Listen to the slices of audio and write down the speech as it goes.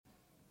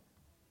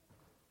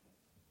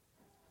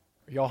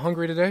Are you all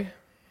hungry today?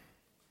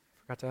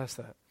 Forgot to ask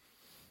that.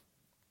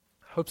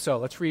 Hope so.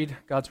 Let's read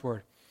God's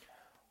word.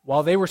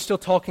 While they were still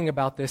talking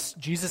about this,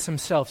 Jesus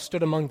himself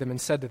stood among them and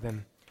said to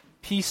them,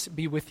 "Peace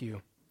be with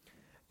you."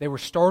 They were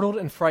startled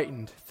and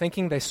frightened,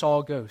 thinking they saw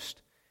a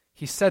ghost.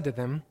 He said to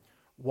them,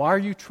 "Why are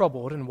you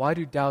troubled, and why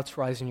do doubts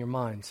rise in your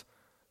minds?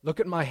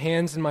 Look at my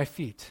hands and my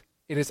feet.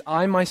 It is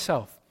I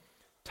myself.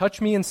 Touch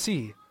me and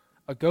see.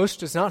 A ghost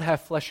does not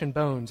have flesh and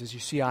bones, as you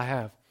see I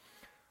have."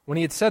 When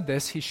he had said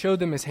this, he showed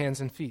them his hands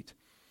and feet.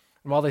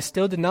 And while they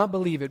still did not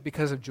believe it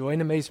because of joy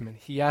and amazement,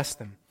 he asked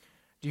them,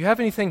 "Do you have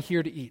anything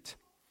here to eat?"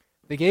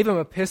 They gave him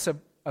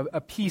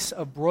a piece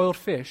of broiled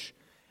fish,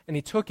 and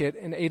he took it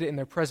and ate it in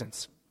their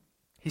presence.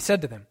 He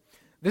said to them,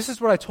 "This is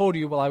what I told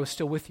you while I was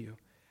still with you.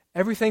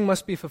 Everything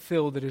must be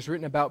fulfilled that is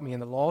written about me in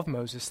the law of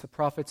Moses, the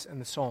prophets,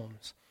 and the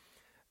Psalms."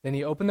 Then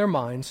he opened their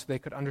minds so they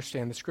could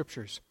understand the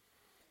Scriptures.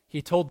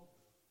 He told them,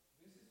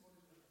 "This is what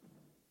is written.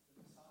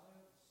 The Messiah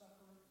will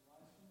suffer and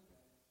rise from the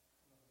dead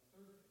on the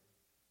third day, and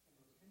repentance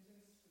for the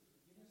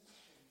forgiveness of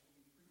sins will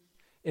be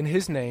preached in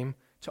his name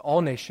to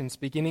all nations,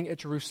 beginning at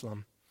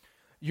Jerusalem.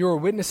 You are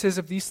witnesses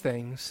of these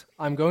things.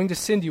 I am going to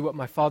send you what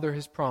my Father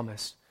has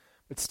promised,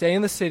 but stay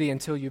in the city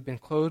until you have been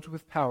clothed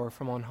with power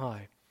from on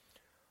high."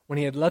 When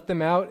he had let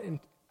them out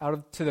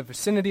to the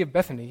vicinity of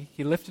Bethany,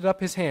 he lifted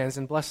up his hands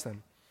and blessed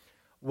them.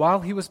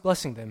 While he was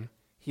blessing them,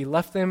 he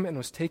left them and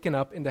was taken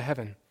up into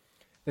heaven.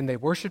 Then they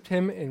worshipped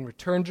him and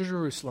returned to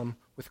Jerusalem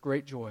with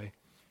great joy,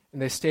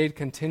 and they stayed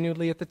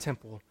continually at the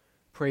temple,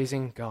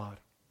 praising God.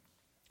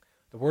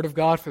 The word of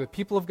God for the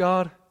people of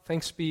God.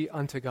 Thanks be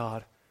unto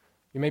God.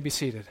 You may be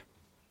seated.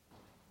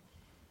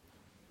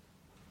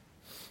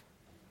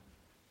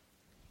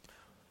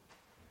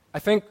 I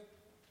think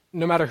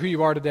no matter who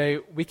you are today,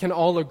 we can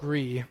all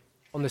agree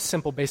on this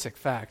simple basic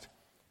fact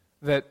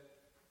that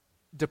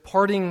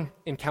departing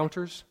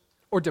encounters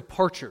or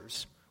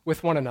departures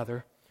with one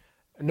another,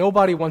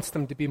 nobody wants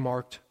them to be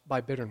marked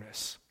by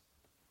bitterness.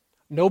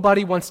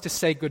 Nobody wants to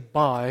say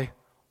goodbye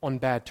on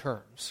bad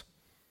terms,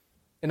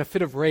 in a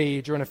fit of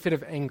rage or in a fit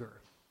of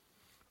anger.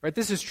 Right?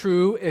 This is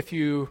true if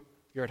you're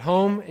at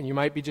home and you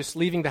might be just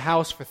leaving the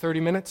house for 30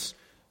 minutes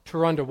to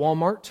run to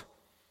Walmart.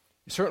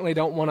 You certainly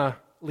don't want to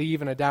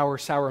leave in a dour,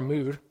 sour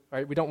mood,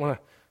 right? We don't want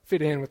to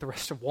fit in with the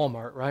rest of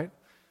Walmart, right?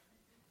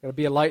 It'll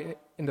be a light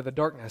into the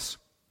darkness.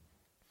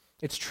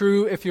 It's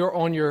true if you're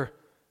a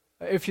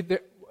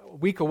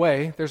week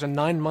away, there's a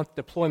 9-month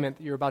deployment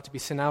that you're about to be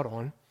sent out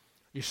on.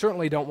 You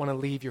certainly don't want to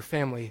leave your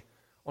family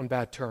on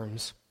bad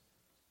terms,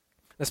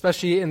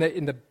 especially in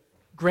the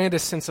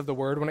grandest sense of the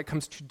word when it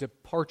comes to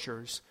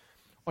departures.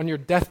 On your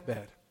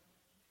deathbed,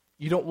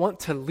 you don't want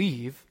to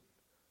leave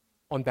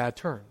on bad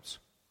terms.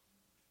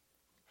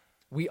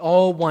 We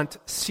all want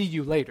 "see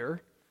you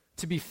later"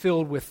 to be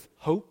filled with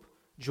hope,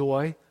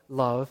 joy,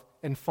 love,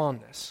 and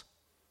fondness.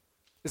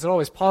 Is it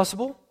always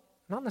possible?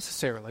 Not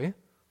necessarily,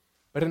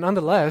 but it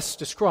nonetheless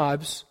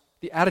describes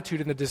the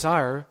attitude and the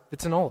desire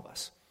that's in all of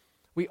us.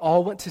 We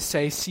all want to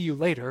say "see you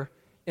later"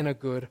 in a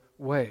good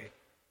way.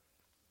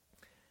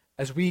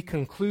 As we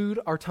conclude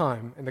our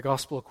time in the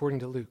Gospel according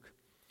to Luke,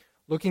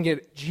 looking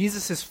at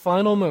Jesus'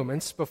 final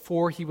moments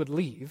before he would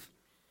leave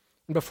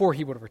and before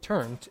he would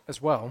return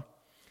as well,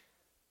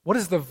 what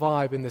is the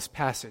vibe in this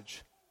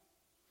passage?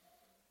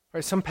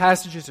 Right, some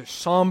passages are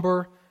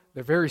somber,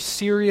 they're very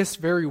serious,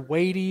 very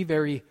weighty,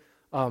 very,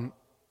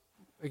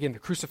 again, the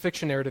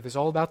crucifixion narrative is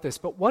all about this.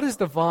 But what is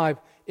the vibe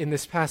in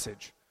this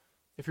passage,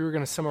 if you were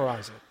going to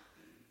summarize it?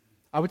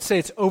 I would say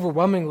it's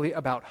overwhelmingly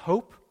about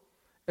hope,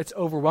 it's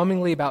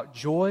overwhelmingly about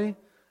joy,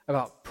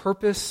 about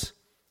purpose,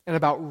 and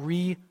about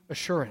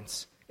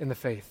reassurance in the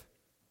faith.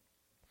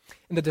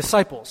 And the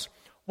disciples,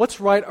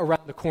 what's right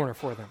around the corner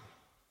for them?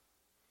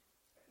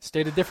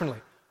 Stated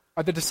differently,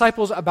 are the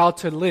disciples about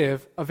to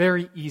live a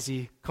very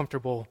easy,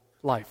 comfortable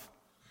life?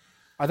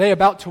 Are they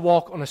about to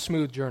walk on a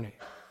smooth journey?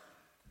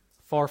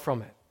 Far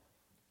from it.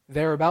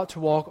 They're about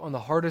to walk on the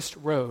hardest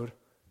road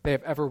they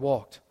have ever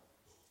walked.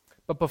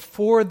 But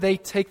before they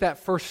take that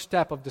first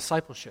step of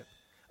discipleship,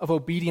 of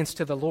obedience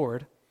to the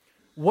Lord,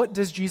 what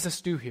does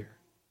Jesus do here?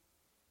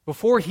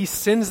 Before he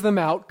sends them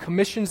out,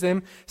 commissions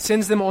them,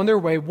 sends them on their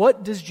way,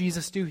 what does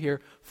Jesus do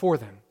here for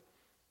them?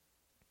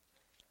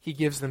 He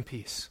gives them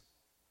peace.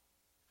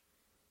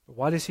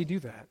 Why does he do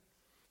that?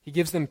 He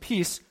gives them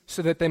peace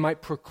so that they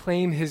might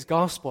proclaim his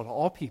gospel to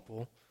all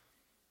people.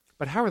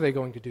 But how are they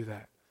going to do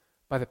that?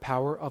 By the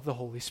power of the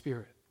Holy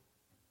Spirit.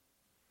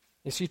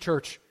 You see,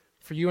 church,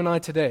 for you and I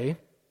today,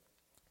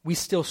 we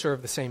still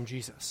serve the same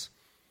Jesus.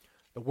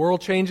 The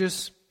world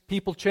changes,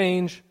 people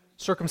change,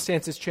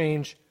 circumstances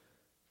change,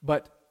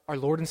 but our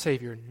Lord and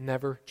Savior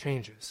never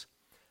changes.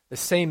 The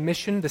same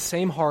mission, the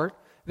same heart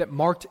that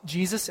marked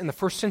Jesus in the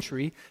first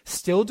century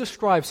still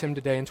describes him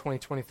today in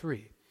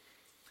 2023.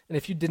 And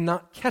if you did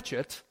not catch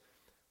it,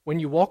 when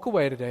you walk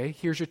away today,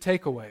 here's your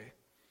takeaway.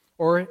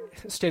 Or,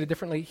 stated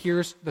differently,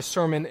 here's the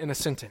sermon in a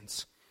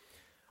sentence.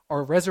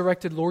 Our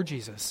resurrected Lord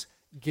Jesus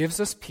gives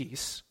us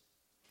peace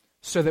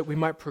so that we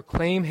might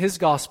proclaim his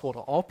gospel to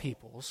all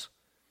peoples,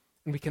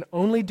 and we can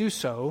only do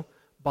so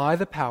by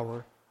the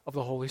power of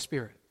the Holy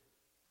Spirit.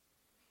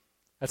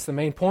 That's the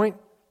main point.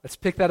 Let's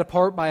pick that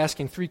apart by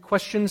asking 3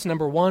 questions.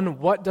 Number 1,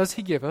 what does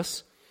he give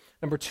us?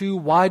 Number 2,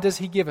 why does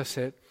he give us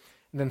it?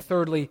 And then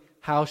thirdly,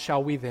 how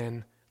shall we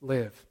then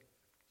live?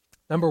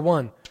 Number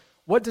 1,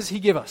 what does he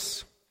give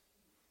us?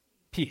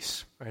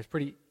 Peace. Right, it's a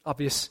pretty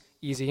obvious,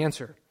 easy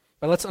answer.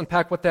 But let's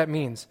unpack what that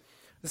means.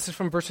 This is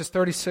from verses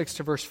 36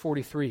 to verse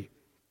 43.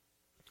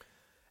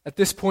 At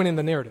this point in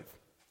the narrative,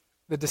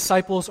 the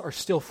disciples are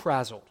still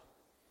frazzled.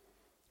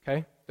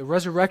 Okay? The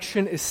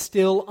resurrection is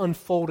still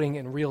unfolding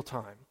in real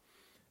time.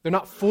 They're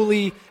not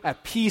fully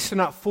at peace. They're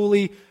not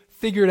fully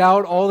figured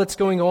out all that's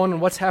going on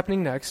and what's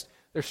happening next.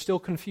 They're still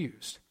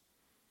confused.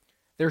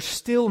 They're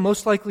still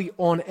most likely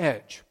on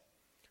edge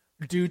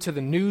due to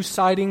the news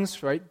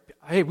sightings, right?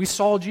 Hey, we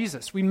saw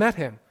Jesus. We met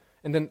him.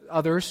 And then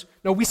others,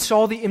 no, we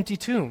saw the empty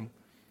tomb.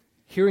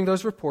 Hearing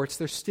those reports,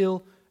 they're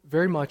still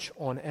very much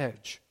on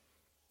edge.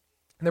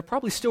 And they're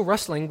probably still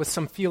wrestling with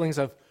some feelings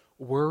of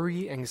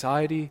worry,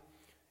 anxiety,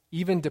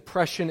 even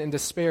depression and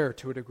despair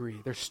to a degree.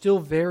 They're still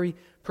very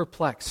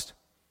perplexed.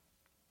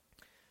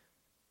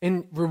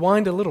 And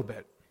rewind a little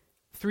bit.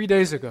 3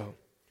 days ago,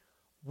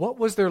 what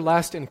was their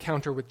last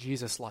encounter with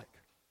Jesus like?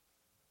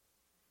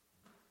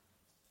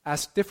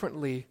 Asked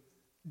differently,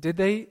 did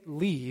they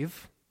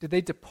leave, did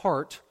they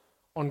depart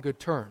on good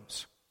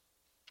terms?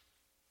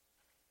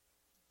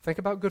 Think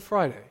about Good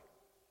Friday.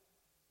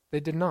 They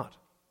did not.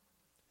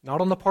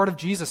 Not on the part of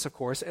Jesus, of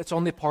course. It's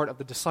on the part of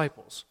the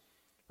disciples.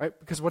 Right?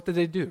 Because what did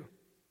they do?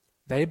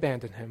 They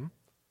abandoned him.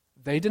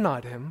 They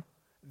denied him.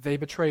 They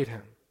betrayed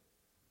him.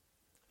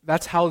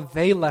 That's how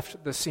they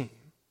left the scene.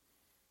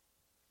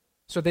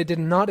 So they did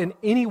not in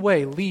any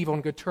way leave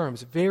on good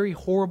terms. Very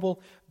horrible,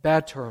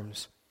 bad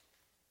terms.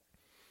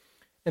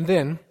 And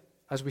then,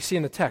 as we see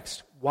in the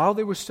text, while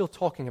they were still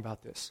talking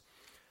about this,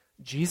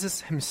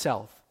 Jesus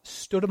himself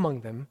stood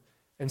among them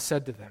and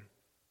said to them.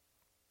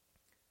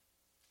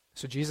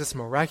 So Jesus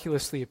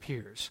miraculously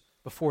appears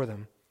before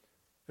them.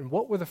 And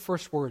what were the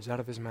first words out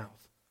of his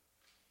mouth?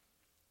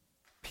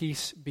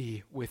 Peace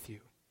be with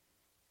you.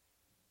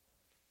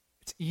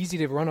 It's easy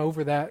to run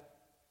over that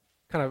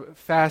kind of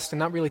fast and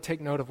not really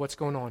take note of what's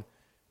going on.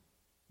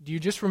 Do you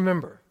just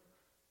remember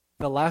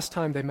the last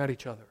time they met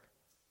each other?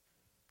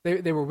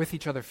 They were with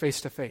each other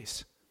face to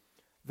face.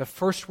 The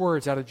first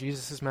words out of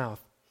Jesus' mouth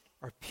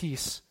are,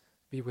 peace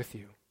be with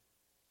you.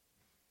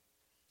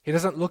 He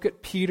doesn't look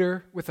at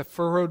Peter with a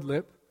furrowed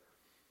lip.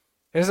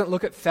 He doesn't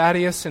look at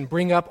Thaddeus and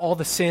bring up all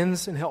the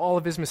sins and all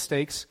of his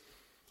mistakes.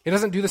 He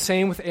doesn't do the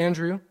same with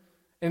Andrew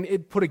and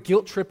it put a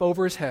guilt trip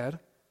over his head.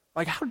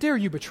 Like, how dare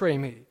you betray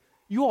me?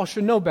 You all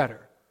should know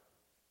better.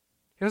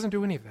 He doesn't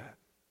do any of that.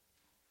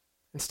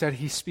 Instead,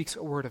 he speaks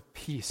a word of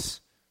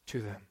peace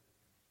to them,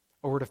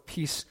 a word of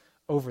peace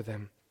over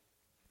them.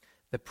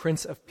 The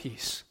Prince of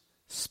Peace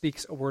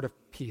speaks a word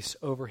of peace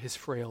over his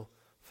frail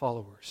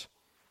followers.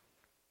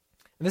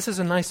 And this is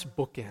a nice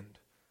bookend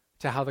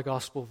to how the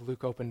Gospel of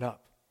Luke opened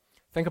up.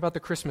 Think about the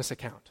Christmas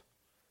account.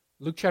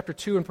 Luke chapter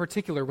 2 in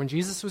particular, when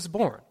Jesus was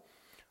born,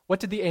 what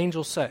did the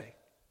angels say?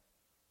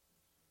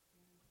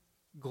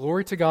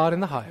 Glory to God in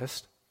the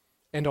highest,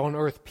 and on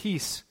earth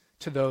peace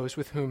to those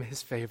with whom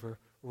his favor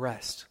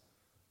rests.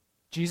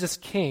 Jesus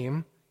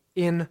came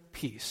in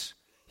peace.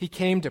 He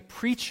came to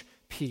preach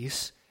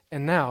peace,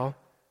 and now,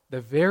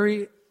 the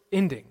very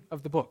ending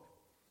of the book,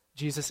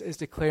 Jesus is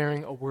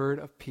declaring a word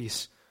of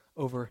peace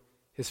over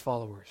his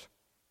followers.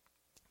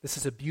 This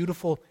is a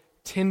beautiful,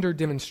 tender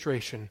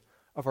demonstration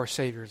of our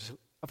Savior's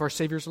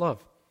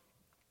love.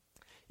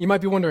 You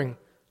might be wondering,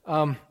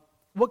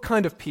 what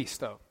kind of peace,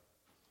 though?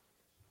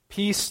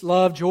 Peace,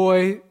 love,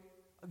 joy,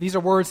 these are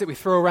words that we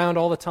throw around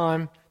all the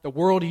time. The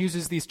world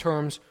uses these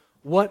terms.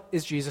 What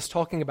is Jesus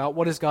talking about?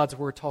 What is God's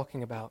word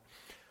talking about?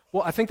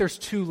 Well, I think there's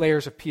 2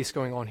 layers of peace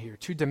going on here,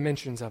 2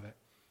 dimensions of it.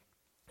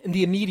 In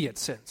the immediate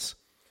sense,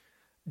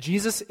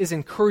 Jesus is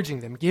encouraging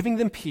them, giving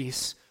them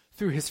peace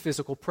through his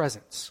physical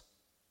presence.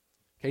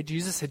 Okay,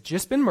 Jesus had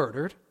just been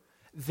murdered.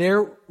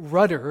 Their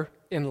rudder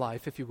in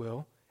life, if you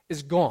will,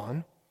 is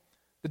gone.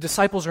 The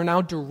disciples are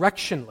now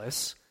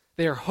directionless.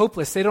 They are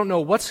hopeless. They don't know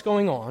what's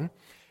going on.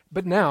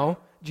 But now,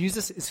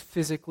 Jesus is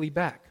physically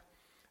back.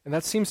 And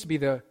that seems to be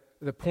the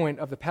point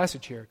of the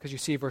passage here, because you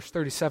see verse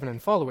 37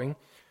 and following.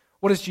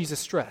 What does Jesus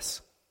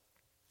stress?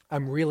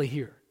 I'm really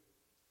here.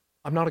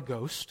 I'm not a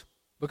ghost.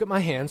 Look at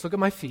my hands. Look at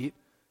my feet.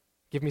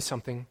 Give me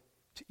something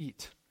to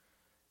eat.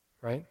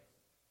 Right?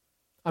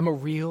 I'm a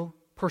real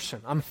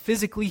person. I'm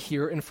physically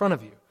here in front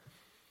of you.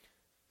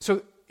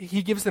 So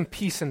he gives them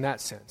peace in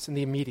that sense, in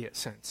the immediate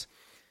sense.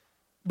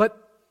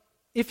 But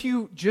if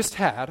you just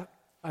had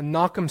a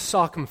knock-em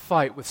sock-em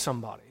fight with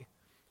somebody,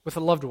 with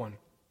a loved one,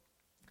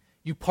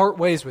 you part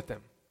ways with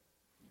them,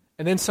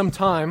 and then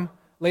sometime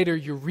later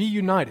you're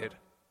reunited,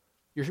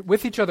 you're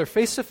with each other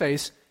face to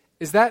face,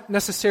 is that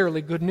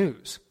necessarily good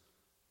news?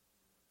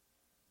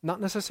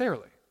 Not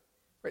necessarily.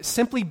 Right?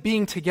 Simply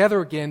being together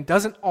again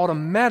doesn't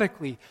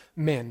automatically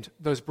mend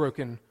those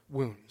broken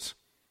wounds.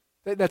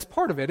 That's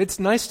part of it. It's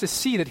nice to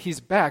see that he's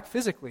back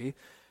physically,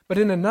 but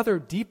in another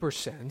deeper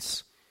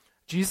sense,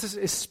 Jesus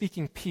is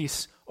speaking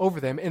peace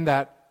over them in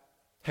that,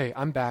 hey,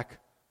 I'm back.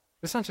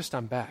 It's not just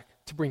I'm back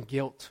to bring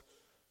guilt,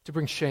 to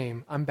bring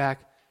shame. I'm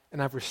back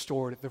and I've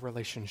restored the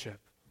relationship.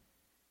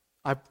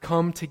 I've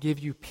come to give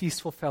you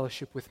peaceful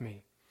fellowship with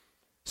me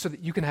so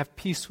that you can have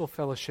peaceful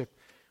fellowship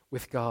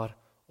with God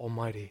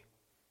Almighty.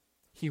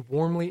 He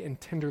warmly and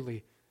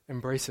tenderly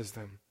embraces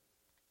them.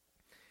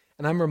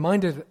 And I'm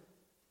reminded,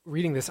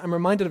 reading this, I'm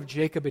reminded of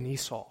Jacob and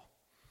Esau.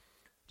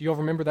 Do you all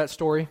remember that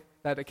story,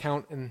 that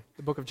account in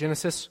the book of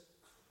Genesis?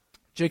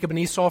 Jacob and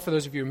Esau, for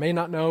those of you who may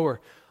not know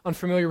or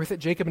unfamiliar with it,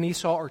 Jacob and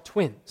Esau are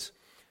twins.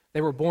 They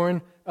were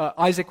born,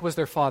 Isaac was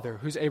their father,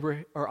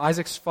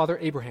 Isaac's father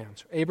Abraham.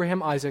 So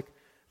Abraham, Isaac,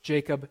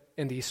 Jacob,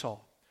 and Esau,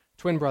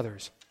 twin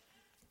brothers.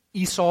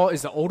 Esau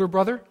is the older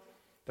brother,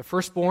 the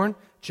firstborn.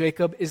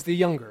 Jacob is the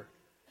younger.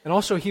 And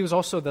also, he was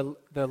also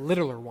the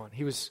littler one.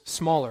 He was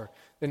smaller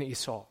than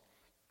Esau.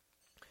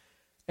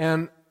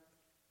 And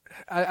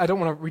I don't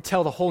want to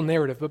retell the whole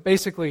narrative, but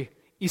basically,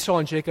 Esau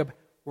and Jacob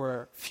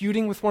were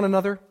feuding with one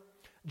another.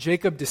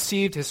 Jacob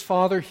deceived his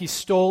father. He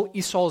stole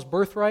Esau's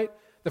birthright,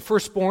 the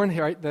firstborn,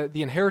 right,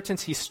 the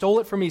inheritance. He stole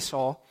it from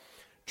Esau,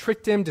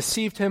 tricked him,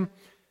 deceived him,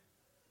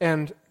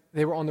 and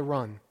they were on the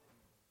run.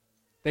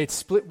 They had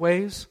split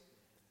ways.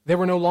 They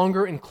were no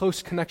longer in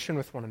close connection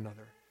with one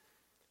another.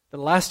 The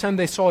last time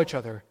they saw each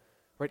other,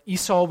 right,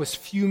 Esau was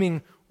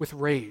fuming with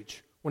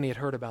rage when he had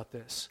heard about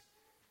this.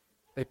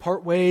 They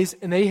part ways,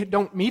 and they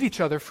don't meet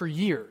each other for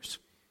years,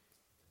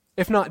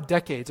 if not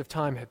decades of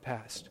time had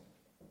passed.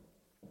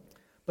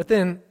 But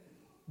then,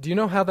 do you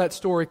know how that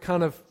story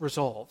kind of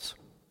resolves?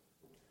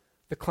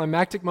 The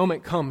climactic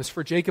moment comes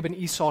for Jacob and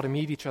Esau to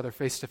meet each other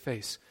face to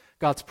face.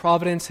 God's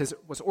providence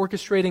was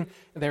orchestrating,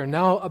 and they are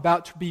now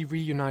about to be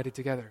reunited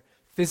together,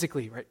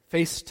 physically, right,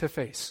 face to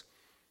face.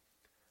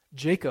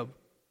 Jacob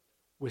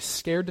was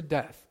scared to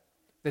death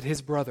that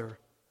his brother,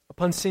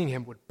 upon seeing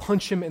him, would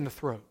punch him in the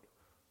throat.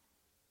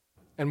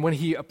 And when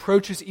he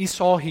approaches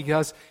Esau,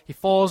 he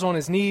falls on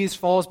his knees,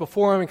 falls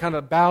before him, and kind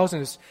of bows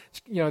and is,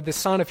 this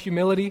sign of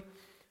humility.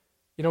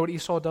 You know what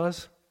Esau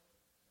does?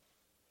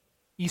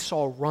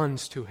 Esau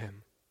runs to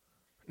him,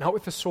 not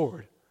with a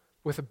sword,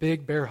 with a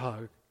big bear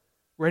hug,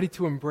 ready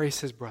to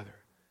embrace his brother.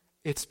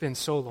 It's been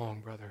so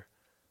long, brother.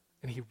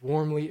 And he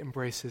warmly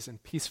embraces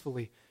and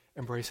peacefully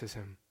embraces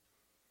him.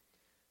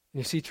 And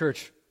you see,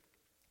 church,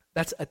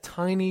 that's a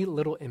tiny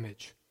little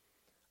image,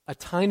 a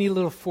tiny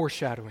little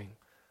foreshadowing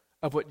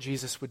of what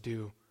Jesus would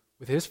do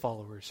with his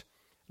followers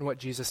and what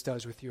Jesus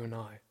does with you and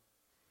I.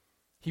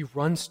 He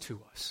runs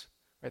to us.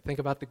 Right? Think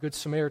about the Good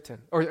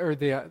Samaritan, or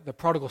the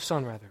prodigal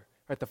son, rather.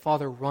 Right? The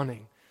father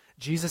running.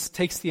 Jesus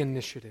takes the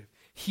initiative.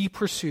 He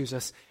pursues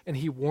us, and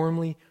he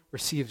warmly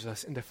receives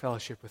us into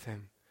fellowship with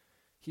him.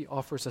 He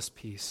offers us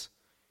peace.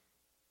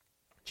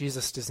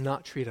 Jesus does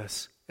not treat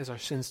us as our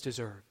sins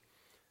deserve,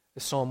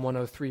 as Psalm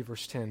 103,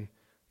 verse 10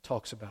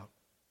 talks about.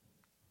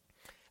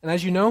 And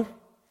as you know,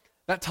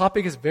 that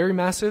topic is very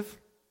massive,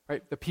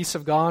 right? The peace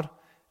of God.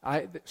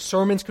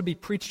 Sermons could be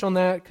preached on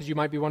that, because you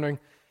might be wondering,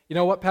 you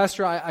know what,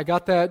 Pastor, I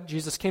got that.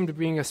 Jesus came to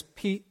bring us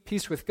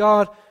peace with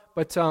God,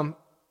 but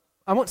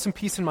I want some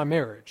peace in my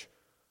marriage,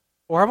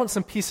 or I want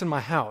some peace in my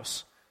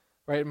house,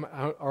 right? In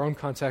our own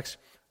context.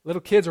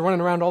 Little kids are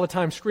running around all the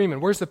time screaming,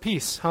 where's the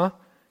peace, huh?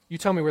 You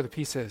tell me where the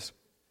peace is.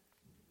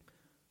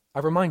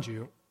 I remind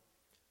you,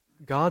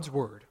 God's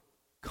Word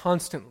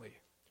constantly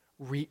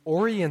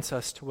reorients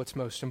us to what's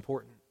most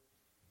important.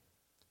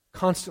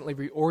 Constantly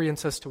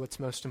reorients us to what's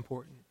most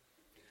important.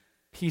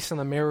 Peace in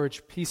the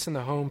marriage, peace in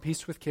the home,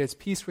 peace with kids,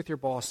 peace with your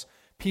boss,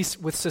 peace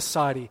with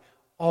society,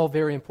 all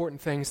very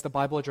important things. The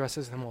Bible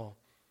addresses them all.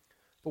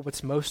 But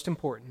what's most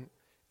important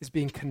is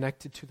being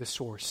connected to the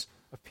source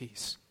of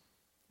peace.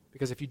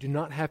 Because if you do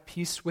not have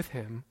peace with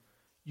Him,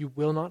 you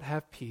will not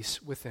have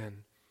peace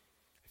within.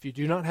 If you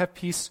do not have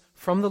peace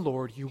from the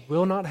Lord, you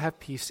will not have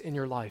peace in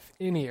your life,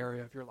 any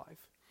area of your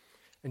life.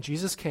 And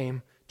Jesus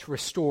came to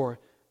restore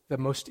the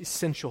most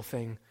essential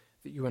thing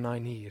that you and I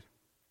need.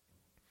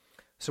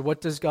 So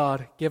what does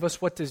God give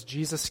us? What does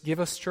Jesus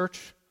give us,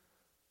 church?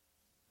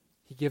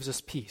 He gives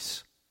us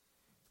peace.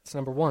 That's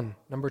number one.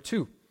 Number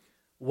two,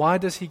 why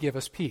does He give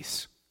us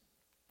peace?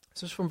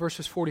 This is from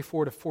verses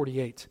 44 to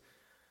 48.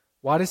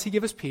 Why does He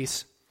give us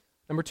peace?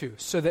 Number two,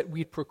 so that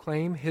we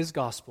proclaim His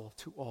gospel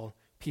to all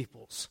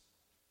peoples.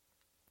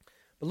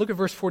 But look at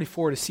verse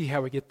 44 to see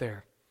how we get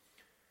there.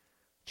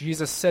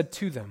 Jesus said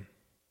to them,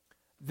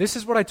 "This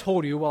is what I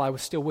told you while I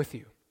was still with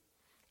you.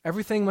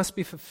 Everything must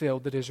be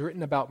fulfilled that is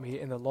written about me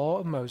in the law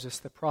of Moses,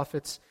 the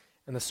prophets,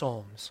 and the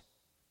Psalms."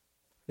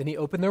 Then He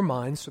opened their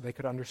minds so they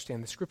could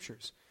understand the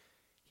Scriptures.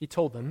 He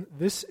told them,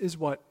 "This is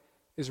what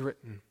is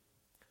written.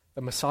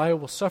 The Messiah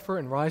will suffer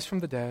and rise from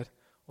the dead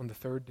on the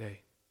third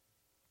day."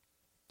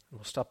 And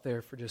we'll stop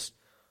there for just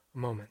a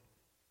moment.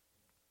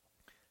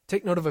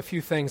 Take note of a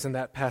few things in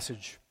that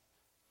passage.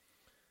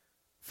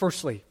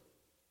 Firstly,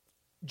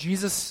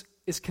 Jesus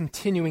is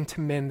continuing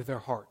to mend their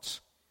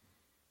hearts.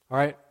 All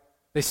right?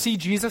 They see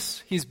Jesus.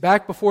 He's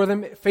back before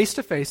them face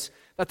to face.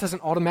 That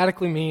doesn't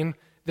automatically mean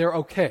they're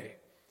okay.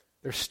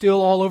 They're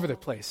still all over the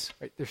place.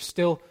 Right? They're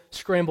still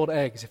scrambled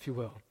eggs, if you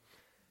will.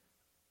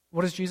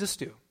 What does Jesus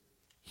do?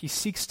 He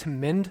seeks to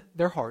mend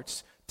their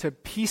hearts, to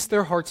piece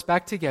their hearts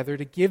back together,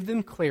 to give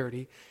them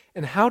clarity.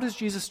 And how does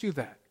Jesus do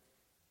that?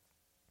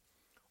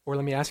 Or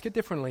let me ask it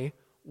differently.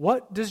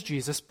 What does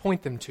Jesus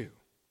point them to?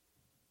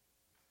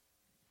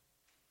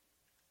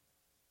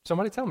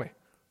 Somebody tell me.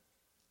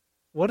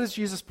 What does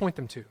Jesus point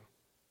them to?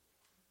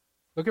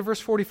 Look at verse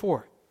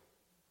 44.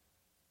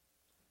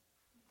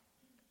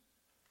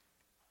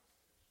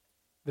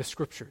 The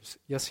Scriptures.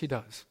 Yes, he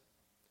does.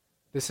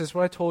 This is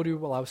what I told you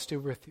while I was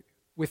still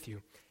with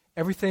you.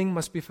 Everything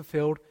must be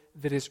fulfilled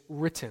that is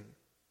written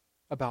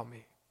about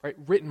me. Right?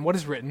 Written. What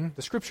is written?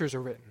 The Scriptures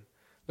are written.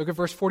 Look at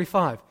verse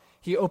 45.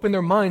 He opened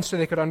their minds so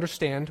they could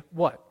understand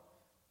what?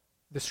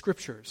 The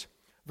Scriptures.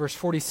 Verse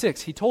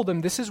 46. He told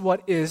them this is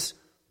what is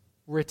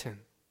written.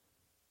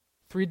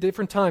 3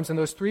 different times in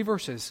those 3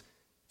 verses.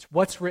 It's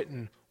what's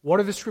written. What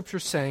are the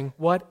Scriptures saying?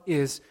 What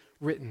is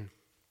written?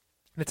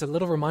 And it's a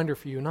little reminder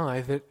for you and I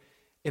that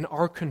in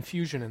our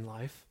confusion in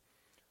life,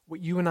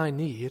 what you and I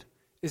need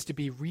is to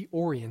be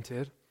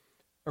reoriented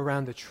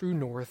around the true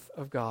north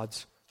of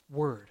God's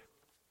Word.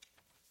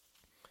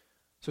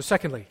 So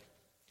secondly,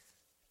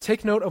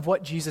 take note of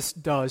what Jesus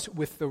does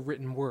with the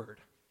written Word.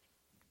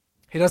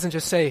 He doesn't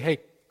just say, hey,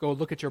 go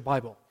look at your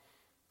Bible.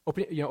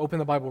 Open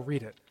the Bible,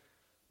 read it.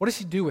 What does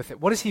he do with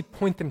it? What does he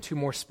point them to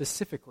more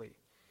specifically?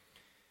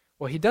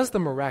 Well, he does the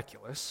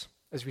miraculous,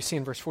 as we see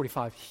in verse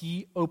 45.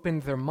 He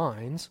opened their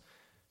minds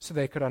so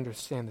they could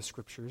understand the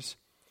Scriptures.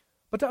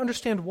 But to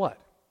understand what?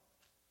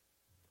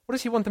 What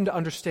does he want them to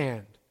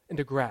understand and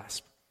to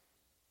grasp?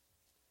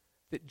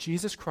 That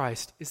Jesus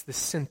Christ is the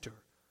center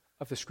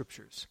of the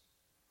Scriptures.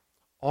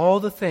 All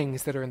the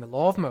things that are in the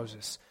law of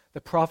Moses,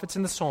 the prophets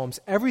and the Psalms,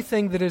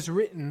 everything that is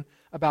written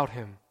about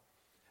him.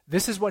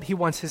 This is what he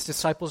wants his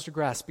disciples to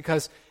grasp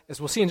because, as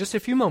we'll see in just a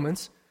few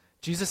moments,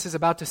 Jesus is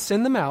about to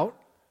send them out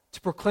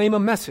to proclaim a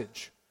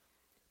message.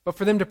 But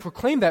for them to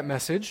proclaim that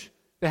message,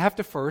 they have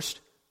to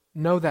first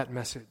know that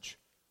message.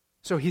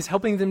 So he's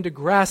helping them to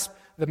grasp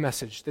the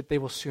message that they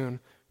will soon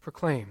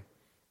proclaim.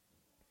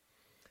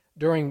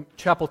 During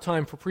chapel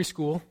time for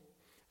preschool,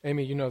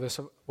 Amy, you know this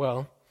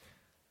well,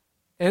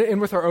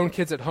 and with our own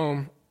kids at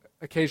home,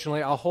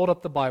 occasionally I'll hold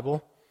up the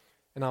Bible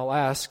and I'll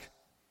ask,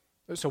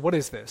 so what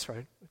is this,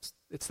 right?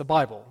 It's the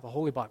Bible, the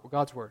Holy Bible,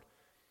 God's Word.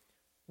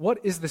 What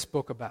is this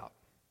book about?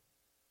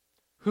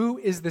 Who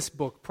is this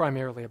book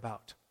primarily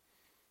about?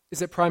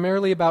 Is it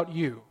primarily about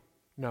you?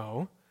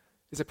 No.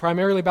 Is it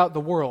primarily about the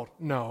world?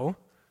 No.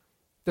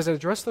 Does it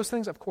address those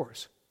things? Of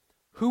course.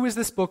 Who is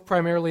this book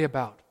primarily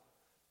about?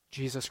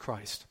 Jesus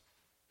Christ.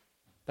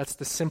 That's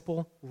the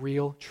simple,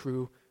 real,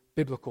 true,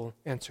 biblical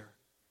answer.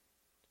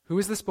 Who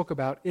is this book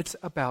about? It's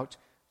about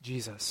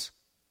Jesus.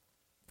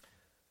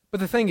 But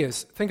the thing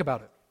is, think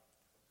about it.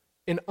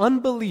 An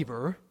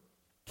unbeliever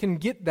can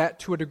get that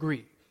to a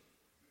degree.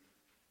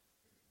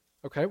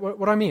 Okay, what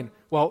do I mean?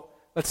 Well,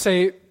 let's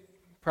say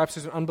perhaps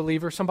there's an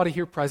unbeliever, somebody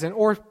here present,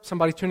 or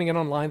somebody tuning in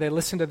online, they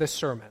listen to this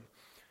sermon.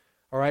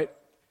 All right?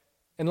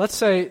 And let's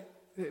say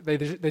they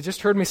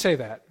just heard me say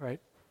that, right?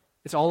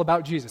 It's all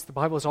about Jesus. The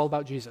Bible is all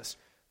about Jesus.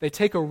 They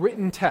take a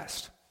written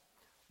test.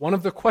 One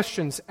of the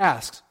questions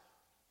asks,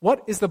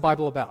 what is the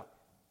Bible about?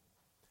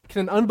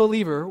 Can an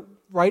unbeliever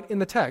write in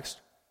the text,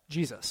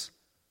 Jesus?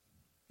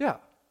 Yeah.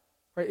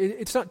 Right?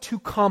 It's not too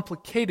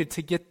complicated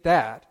to get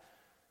that.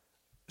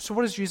 So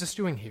what is Jesus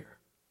doing here?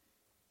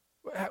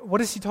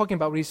 What is he talking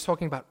about? He's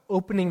talking about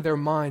opening their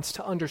minds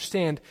to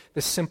understand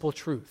the simple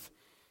truth.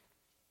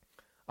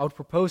 I would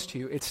propose to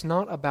you, it's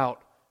not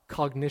about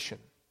cognition,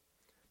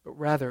 but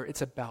rather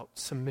it's about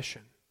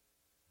submission.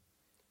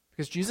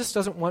 Because Jesus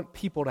doesn't want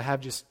people to have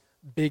just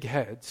big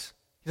heads.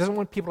 He doesn't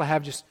want people to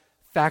have just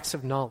facts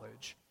of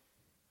knowledge.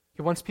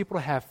 He wants people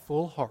to have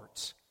full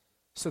hearts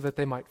so that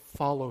they might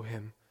follow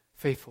him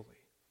faithfully.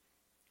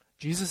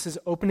 Jesus is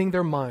opening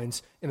their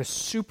minds in a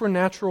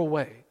supernatural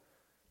way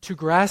to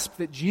grasp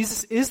that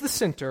Jesus is the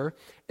center,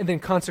 and then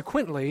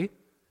consequently,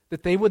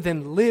 that they would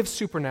then live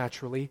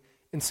supernaturally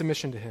in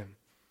submission to him.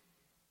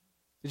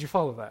 Did you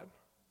follow that?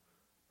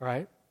 All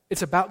right?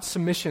 It's about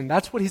submission.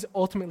 That's what he's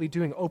ultimately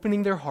doing,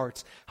 opening their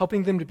hearts,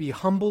 helping them to be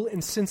humble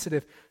and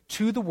sensitive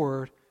to the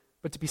Word,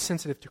 but to be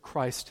sensitive to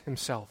Christ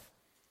himself,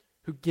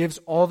 who gives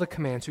all the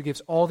commands, who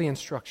gives all the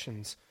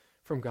instructions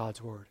from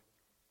God's Word.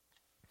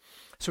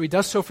 So he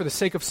does so for the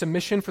sake of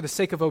submission, for the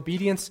sake of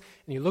obedience.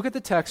 And you look at the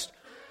text,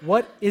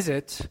 what is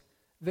it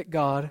that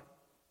God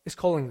is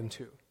calling them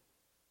to?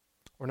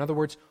 Or in other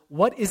words,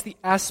 what is the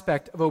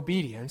aspect of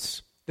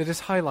obedience that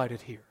is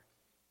highlighted here?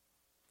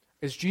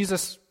 Is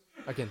Jesus,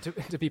 again,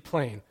 to be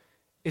plain,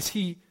 is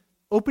he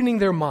opening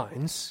their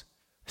minds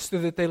so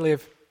that they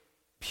live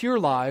pure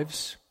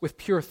lives with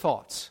pure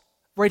thoughts?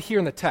 Right here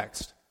in the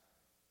text.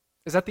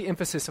 Is that the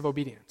emphasis of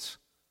obedience?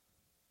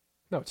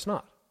 No, it's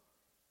not.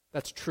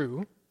 That's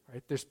true.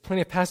 Right? There's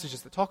plenty of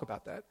passages that talk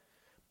about that.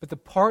 But the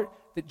part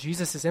that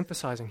Jesus is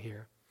emphasizing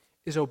here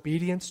is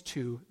obedience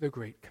to the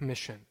Great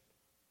Commission.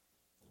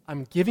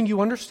 I'm giving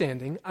you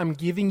understanding, I'm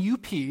giving you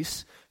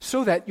peace,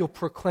 so that you'll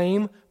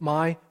proclaim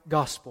my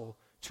gospel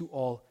to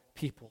all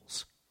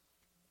peoples.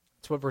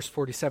 That's what verse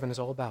 47 is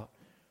all about.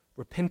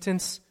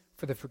 Repentance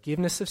for the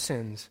forgiveness of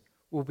sins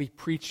will be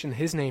preached in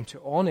his name to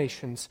all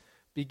nations,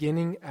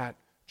 beginning at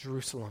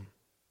Jerusalem.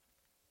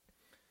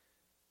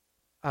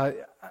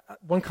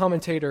 One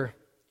commentator,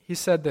 he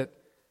said that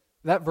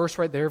verse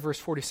right there, verse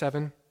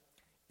 47,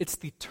 it's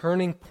the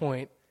turning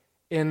point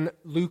in the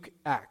Luke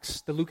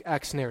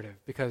Acts narrative,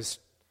 because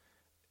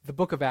the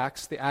book of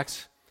Acts,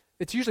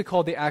 it's usually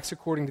called the Acts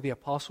according to the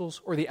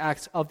Apostles, or the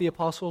Acts of the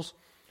Apostles.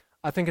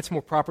 I think it's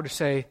more proper to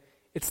say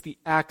it's the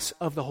Acts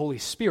of the Holy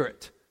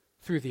Spirit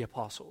through the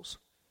Apostles.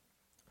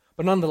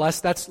 But nonetheless,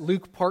 that's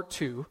Luke part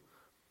 2.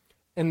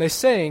 And they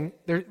say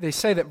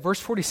that verse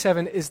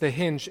 47 is the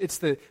hinge, it's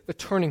the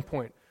turning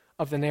point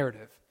of the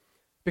narrative.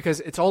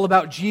 Because it's all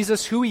about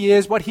Jesus, who he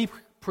is, what he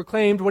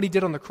proclaimed, what he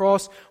did on the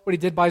cross, what he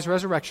did by his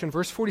resurrection.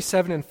 Verse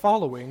 47 and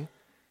following,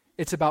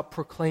 it's about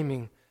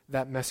proclaiming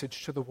that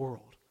message to the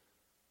world.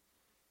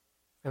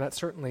 And that's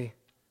certainly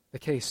the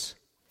case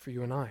for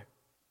you and I.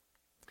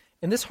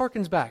 And this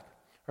harkens back.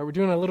 All right, we're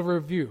doing a little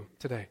review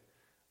today.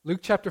 Luke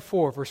chapter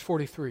 4, verse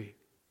 43.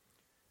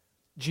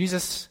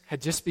 Jesus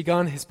had just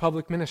begun his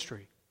public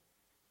ministry.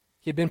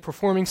 He had been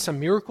performing some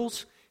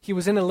miracles. He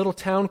was in a little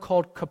town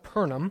called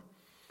Capernaum.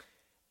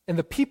 And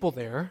the people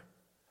there,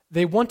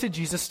 they wanted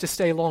Jesus to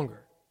stay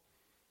longer.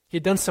 He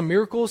had done some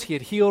miracles. He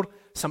had healed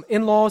some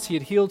in-laws. He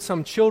had healed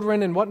some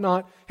children and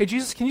whatnot. Hey,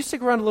 Jesus, can you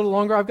stick around a little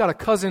longer? I've got a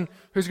cousin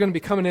who's going to be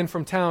coming in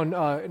from town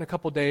in a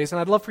couple days,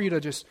 and I'd love for you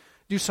to just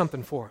do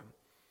something for him.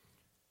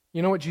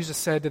 You know what Jesus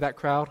said to that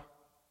crowd?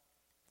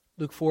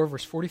 Luke 4,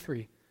 verse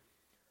 43.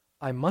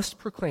 I must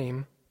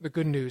proclaim the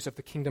good news of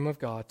the kingdom of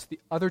God to the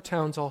other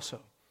towns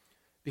also,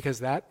 because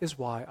that is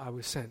why I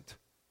was sent.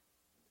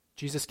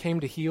 Jesus came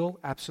to heal,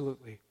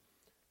 absolutely.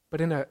 But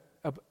in a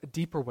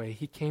deeper way,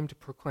 he came to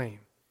proclaim,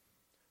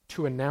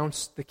 to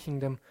announce the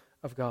kingdom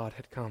of God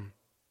had come.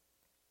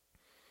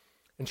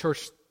 And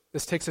church,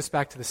 this takes us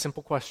back to the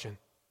simple question.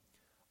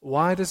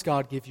 Why does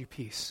God give you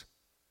peace?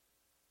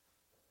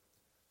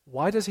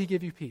 Why does he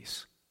give you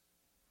peace?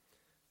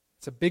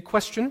 It's a big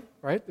question,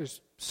 right?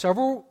 There's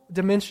several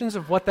dimensions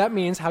of what that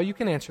means, how you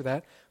can answer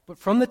that. But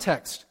from the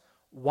text,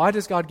 why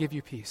does God give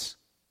you peace?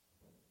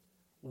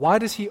 Why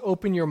does he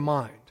open your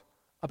mind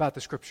about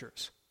the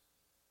Scriptures?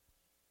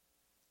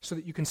 So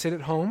that you can sit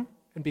at home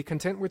and be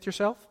content with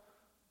yourself?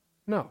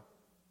 No.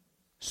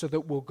 So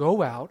that we'll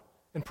go out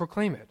and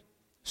proclaim it.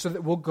 So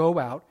that we'll go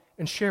out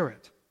and share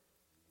it.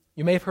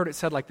 You may have heard it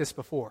said like this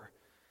before.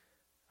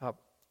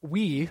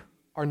 We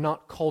are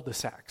not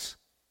cul-de-sacs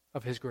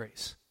of his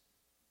grace.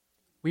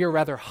 We are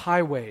rather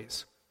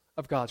highways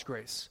of God's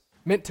grace,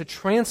 meant to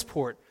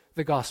transport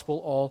the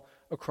gospel all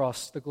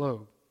across the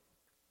globe.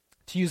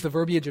 To use the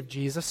verbiage of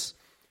Jesus,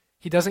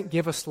 he doesn't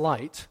give us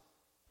light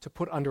to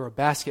put under a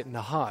basket and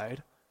to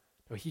hide.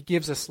 No, he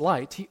gives us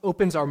light. He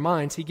opens our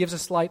minds. He gives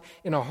us light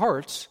in our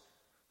hearts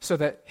so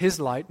that his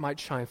light might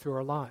shine through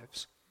our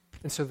lives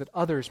and so that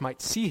others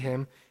might see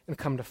him and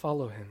come to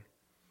follow him.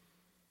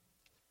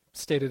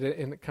 Stated it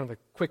in kind of a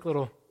quick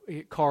little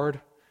card,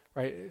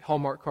 right?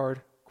 Hallmark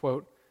card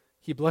quote.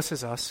 He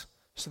blesses us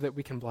so that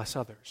we can bless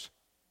others.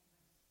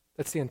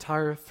 That's the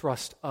entire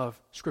thrust of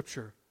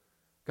Scripture.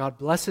 God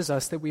blesses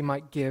us that we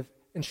might give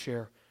and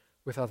share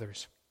with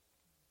others.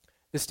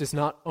 This does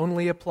not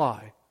only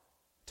apply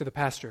to the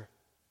pastor.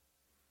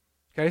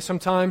 Okay,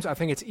 sometimes I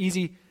think it's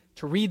easy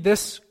to read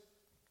this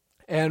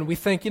and we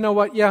think, you know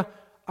what, yeah,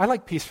 I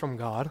like peace from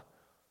God.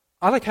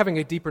 I like having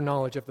a deeper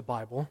knowledge of the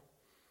Bible.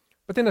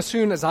 But then as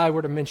soon as I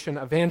were to mention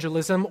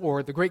evangelism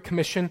or the Great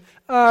Commission,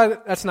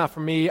 that's not for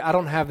me. I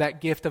don't have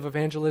that gift of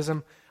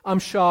evangelism. I'm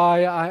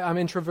shy. I'm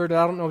introverted.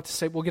 I don't know what to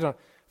say. We'll get a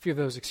few of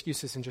those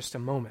excuses in just a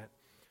moment.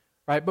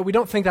 Right? But we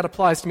don't think that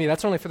applies to me.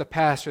 That's only for the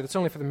pastor. That's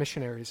only for the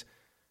missionaries.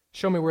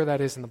 Show me where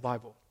that is in the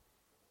Bible.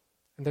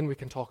 And then we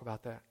can talk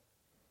about that.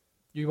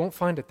 You won't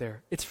find it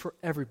there. It's for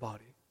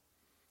everybody.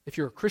 If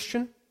you're a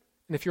Christian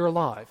and if you're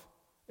alive,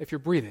 if you're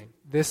breathing,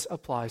 this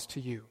applies to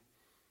you.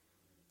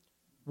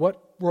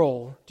 What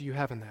role do you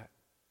have in that?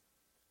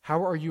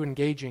 How are you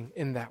engaging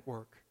in that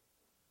work?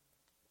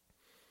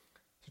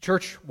 So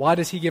church, why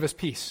does he give us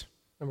peace?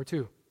 Number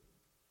 2.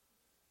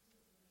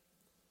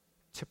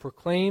 To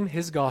proclaim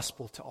his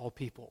gospel to all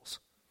peoples.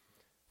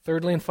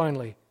 Thirdly and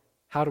finally,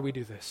 how do we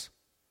do this?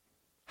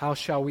 How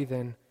shall we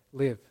then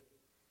live?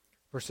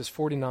 Verses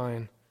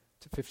 49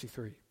 to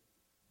 53.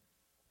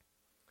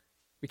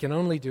 We can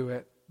only do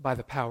it by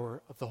the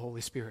power of the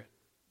Holy Spirit.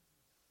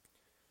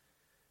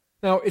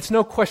 Now, it's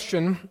no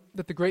question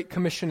that the Great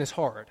Commission is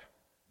hard.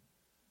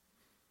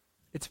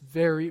 It's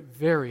very,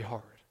 very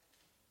hard.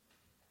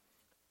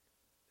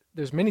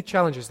 There's many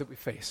challenges that we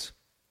face.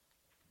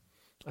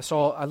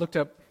 I looked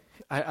up,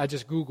 I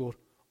just Googled,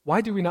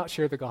 why do we not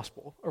share the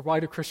gospel? Or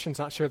why do Christians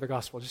not share the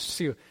gospel? Just to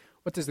see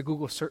what does the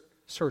Google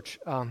search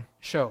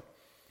show.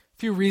 A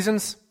few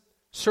reasons,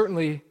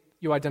 certainly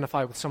you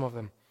identify with some of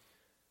them.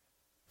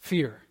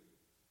 Fear.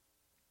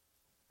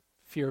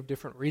 Fear of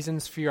different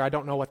reasons. Fear I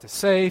don't know what to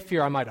say.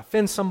 Fear I might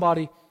offend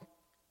somebody.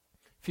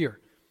 Fear.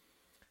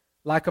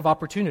 Lack of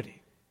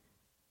opportunity.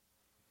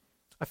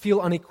 I feel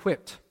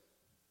unequipped.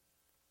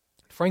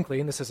 Frankly,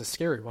 and this is a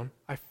scary one,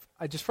 I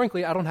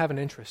don't have an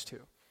interest to.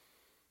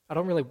 I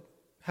don't really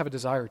have a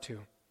desire to.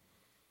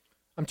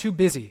 I'm too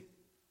busy,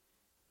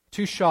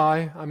 too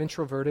shy, I'm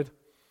introverted.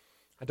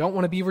 I don't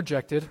want to be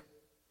rejected.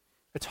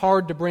 It's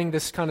hard to bring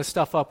this kind of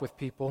stuff up with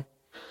people.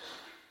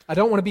 I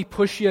don't want to be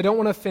pushy. I don't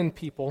want to offend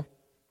people.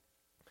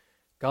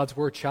 God's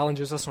word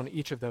challenges us on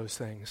each of those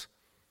things.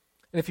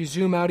 And if you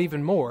zoom out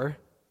even more,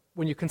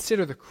 when you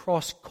consider the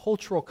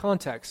cross-cultural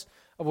context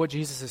of what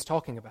Jesus is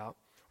talking about,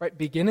 right?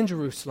 Begin in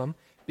Jerusalem,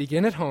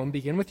 begin at home,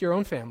 begin with your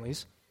own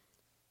families,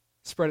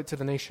 spread it to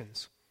the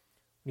nations.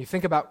 When you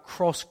think about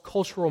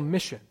cross-cultural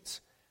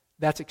missions,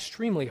 that's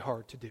extremely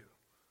hard to do.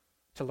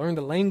 To learn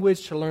the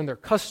language, to learn their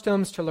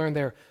customs, to learn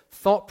their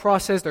thought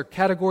process, their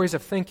categories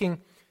of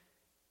thinking.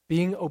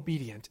 Being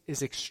obedient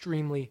is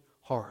extremely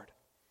hard.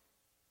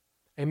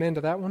 Amen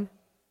to that one?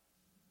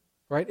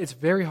 Right? It's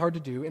very hard to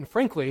do, and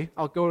frankly,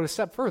 I'll go a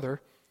step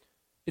further,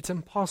 it's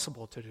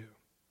impossible to do.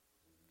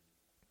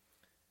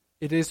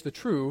 It is the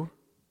true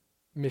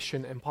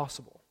mission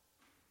impossible.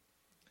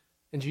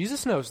 And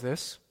Jesus knows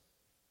this.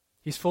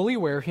 He's fully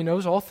aware. He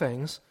knows all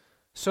things.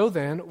 So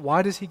then,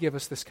 why does he give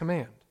us this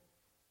command?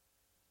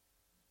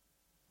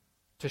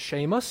 To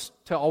shame us?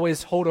 To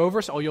always hold over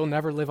us? Oh, you'll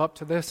never live up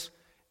to this?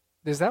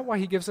 Is that why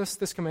he gives us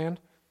this command?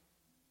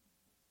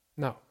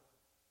 No.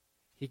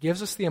 He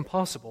gives us the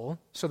impossible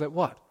so that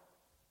what?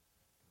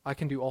 I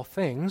can do all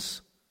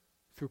things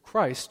through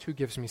Christ who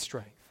gives me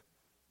strength.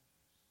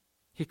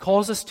 He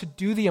calls us to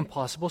do the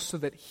impossible so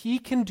that he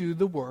can do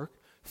the work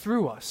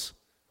through us,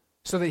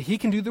 so that he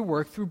can do the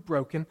work through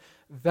broken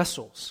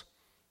vessels.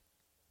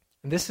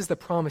 And this is the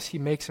promise he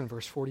makes in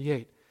verse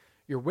 48.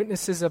 You're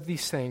witnesses of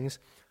these things.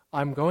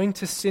 I'm going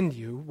to send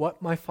you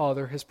what my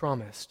Father has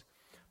promised.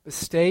 But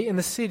stay in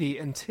the city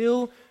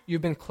until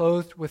you've been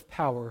clothed with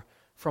power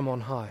from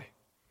on high.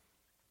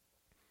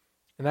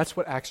 And that's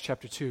what Acts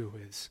chapter 2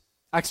 is.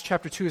 Acts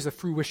chapter 2 is the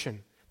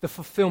fruition, the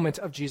fulfillment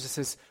of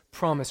Jesus'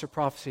 promise or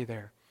prophecy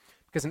there.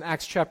 Because in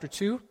Acts chapter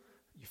 2,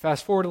 you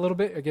fast forward a little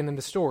bit, again in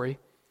the story,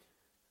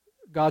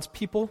 God's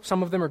people,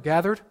 some of them are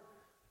gathered,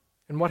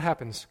 and what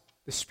happens?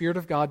 The Spirit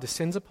of God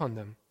descends upon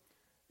them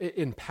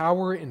in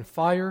power, in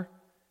fire,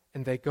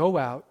 and they go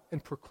out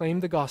and proclaim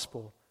the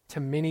gospel to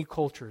many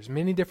cultures,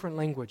 many different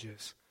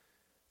languages.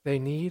 They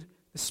need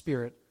the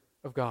Spirit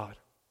of God.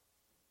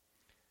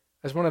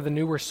 As one of the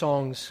newer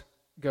songs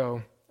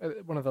go,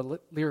 one of the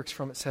lyrics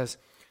from it says,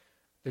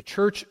 the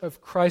church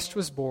of Christ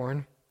was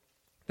born,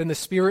 then the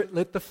Spirit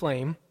lit the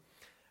flame.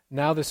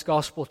 Now this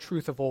gospel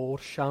truth of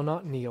old shall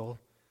not kneel,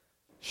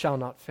 shall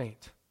not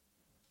faint.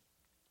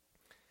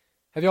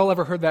 Have you all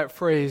ever heard that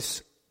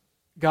phrase,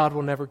 God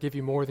will never give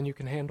you more than you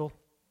can handle?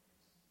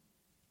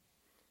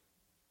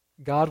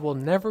 God will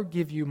never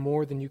give you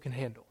more than you can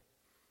handle.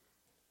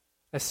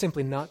 That's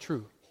simply not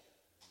true.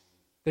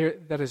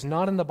 That is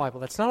not in the Bible.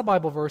 That's not a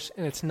Bible verse,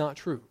 and it's not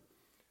true.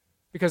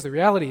 Because the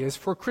reality is,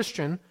 for a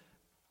Christian,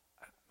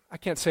 I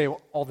can't say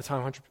all the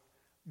time, 100%,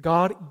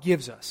 God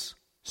gives us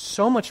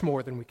so much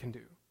more than we can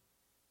do.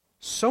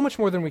 So much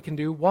more than we can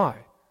do. Why?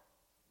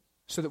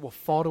 So that we'll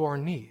fall to our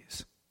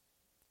knees.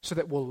 So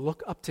that we'll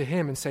look up to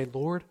him and say,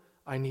 Lord,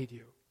 I need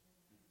you.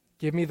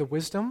 Give me the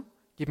wisdom,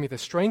 give me the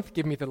strength,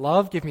 give me the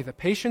love, give me the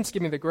patience,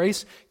 give me the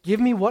grace. Give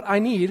me what I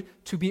need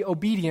to be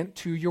obedient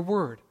to your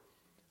word.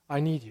 I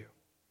need you.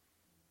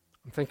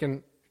 I'm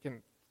thinking,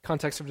 in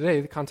context of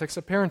today, the context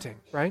of parenting,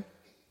 right?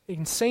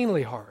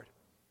 Insanely hard.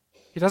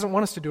 He doesn't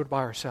want us to do it by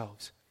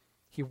ourselves.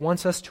 He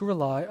wants us to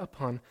rely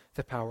upon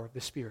the power of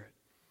the Spirit.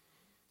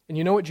 And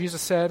you know what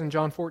Jesus said in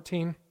John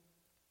 14?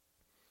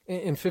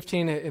 In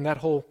 15, in that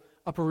whole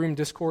upper room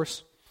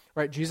discourse,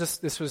 right? Jesus,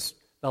 this was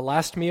the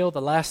last meal,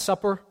 the last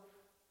supper,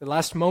 the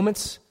last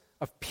moments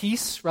of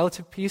peace,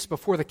 relative peace,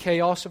 before the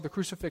chaos of the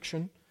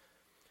crucifixion.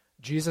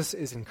 Jesus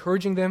is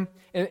encouraging them.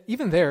 And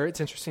even there, it's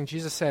interesting,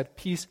 Jesus said,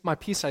 "Peace, my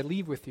peace I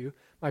leave with you,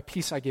 my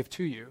peace I give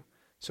to you."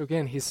 So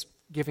again, he's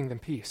giving them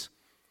peace.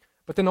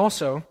 But then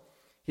also,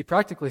 he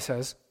practically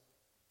says,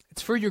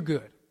 it's for your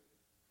good.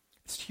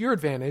 It's to your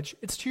advantage.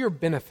 It's to your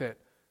benefit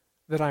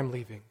that I'm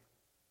leaving.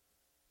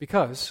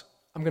 Because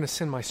I'm going to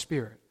send my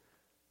Spirit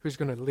who's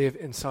going to live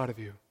inside of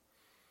you.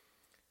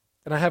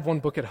 And I have one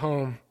book at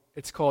home.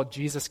 It's called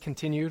Jesus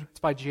Continued. It's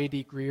by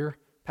J.D. Greer,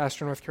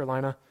 pastor in North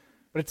Carolina.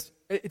 But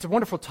it's a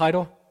wonderful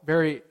title,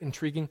 very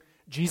intriguing.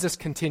 Jesus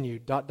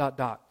Continued, ...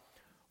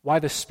 Why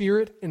the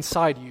Spirit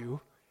inside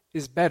you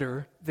is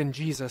better than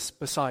Jesus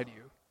beside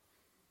you.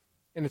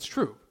 And it's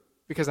true,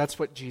 because that's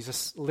what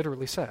Jesus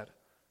literally said.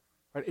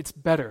 Right? It's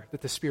better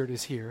that the Spirit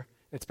is here.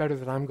 It's better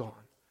that I'm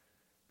gone,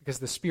 because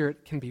the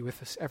Spirit can be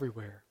with us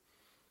everywhere.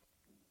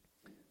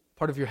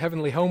 Part of your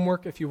heavenly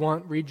homework, if you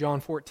want, read John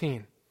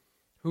 14.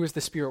 Who is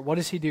the Spirit? What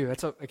does he do?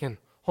 That's, again,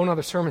 a whole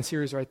other sermon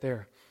series right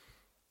there.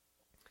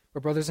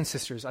 But brothers and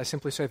sisters, I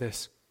simply say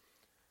this.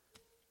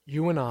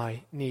 You and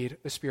I need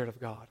the Spirit of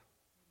God.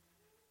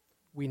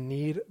 We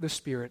need the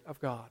Spirit of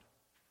God.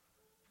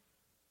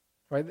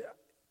 Right?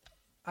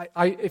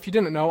 If you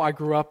didn't know, I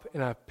grew up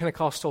in a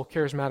Pentecostal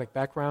charismatic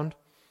background.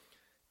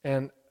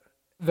 And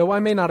though I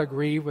may not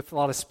agree with a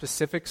lot of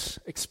specifics,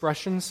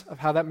 expressions of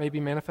how that may be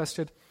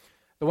manifested,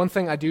 the one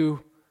thing I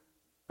do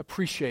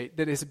appreciate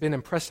that has been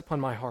impressed upon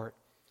my heart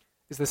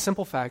is the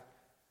simple fact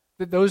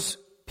that those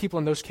people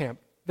in those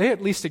camps, they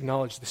at least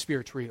acknowledge the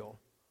Spirit's real.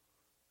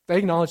 They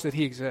acknowledge that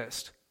he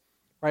exists,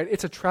 right?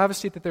 It's a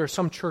travesty that there are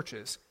some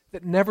churches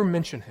that never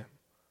mention him,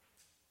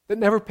 that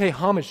never pay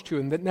homage to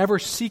him, that never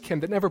seek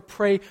him, that never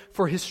pray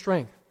for his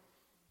strength,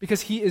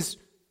 because he is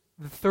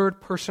the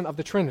third person of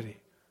the Trinity,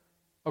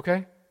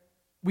 okay?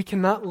 We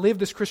cannot live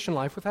this Christian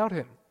life without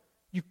him.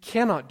 You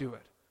cannot do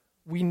it.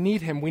 We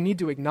need him. We need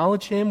to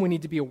acknowledge him. We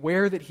need to be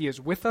aware that he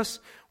is with us.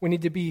 We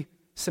need to be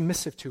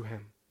submissive to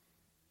him,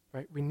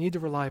 right? We need to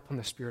rely upon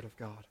the Spirit of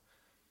God.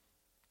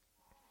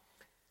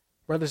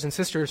 Brothers and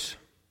sisters,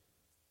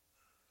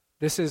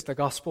 this is the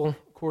gospel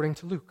according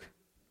to Luke.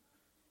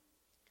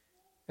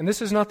 And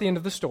this is not the end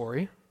of the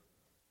story.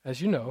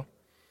 As you know,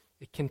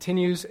 it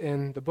continues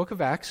in the book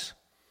of Acts.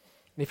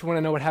 And if you want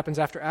to know what happens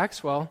after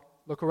Acts, well,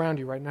 look around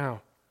you right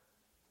now.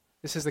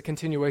 This is the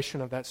continuation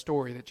of that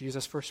story that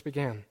Jesus first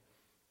began.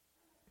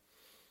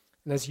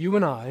 And as you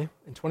and I,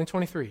 in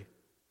 2023,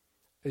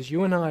 as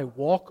you and I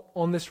walk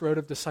on this road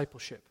of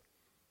discipleship,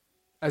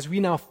 as we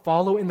now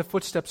follow in the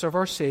footsteps of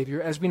our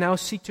Savior, as we now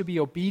seek to be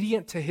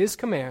obedient to his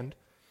command,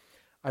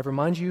 I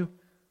remind you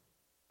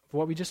of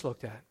what we just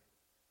looked at.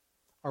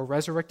 Our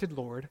resurrected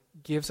Lord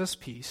gives us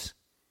peace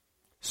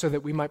so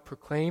that we might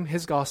proclaim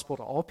his gospel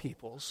to all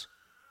peoples,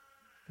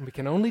 and we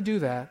can only do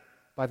that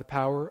by the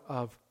power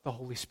of the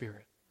Holy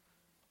Spirit.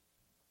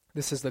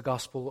 This is the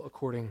gospel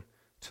according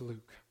to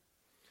Luke.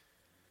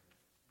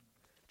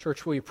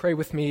 Church, will you pray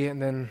with me,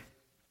 and then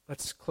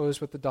let's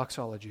close with the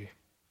doxology.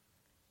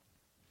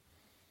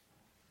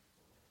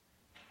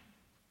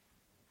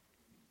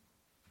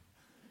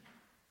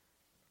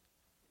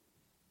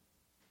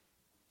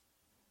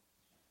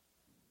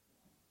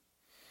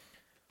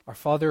 Our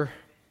Father,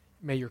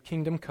 may your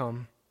kingdom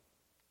come.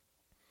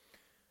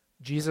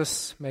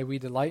 Jesus, may we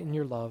delight in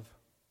your love.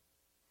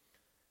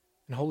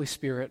 And Holy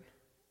Spirit,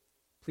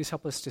 please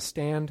help us to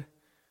stand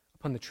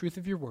upon the truth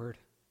of your word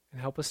and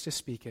help us to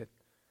speak it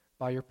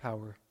by your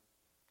power.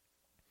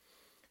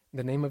 In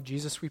the name of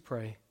Jesus we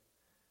pray.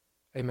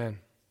 Amen.